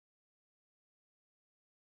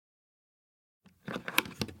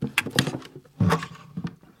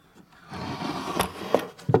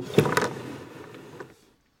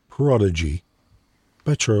Prodigy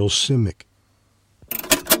by Charles Simic.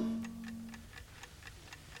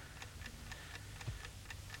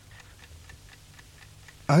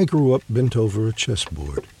 I grew up bent over a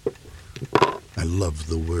chessboard. I loved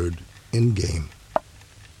the word endgame.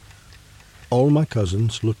 All my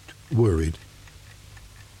cousins looked worried.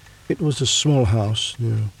 It was a small house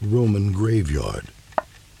near a Roman graveyard.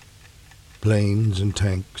 Planes and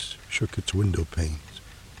tanks shook its window panes.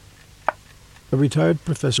 A retired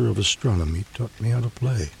professor of astronomy taught me how to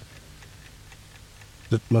play.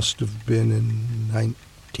 That must have been in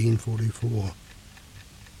 1944.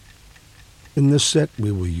 In the set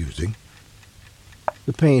we were using,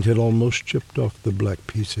 the paint had almost chipped off the black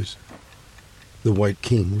pieces. The white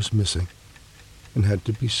king was missing and had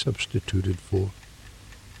to be substituted for.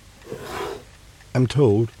 I'm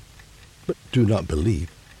told, but do not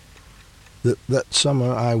believe, that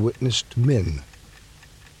summer I witnessed men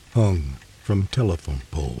hung from telephone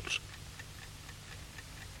poles.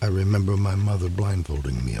 I remember my mother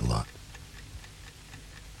blindfolding me a lot.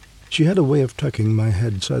 She had a way of tucking my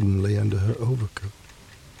head suddenly under her overcoat.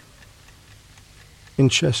 In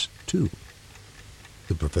chess, too,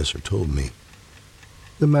 the professor told me,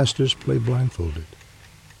 the masters play blindfolded.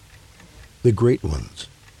 The great ones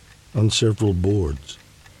on several boards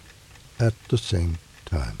at the same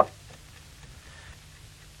time.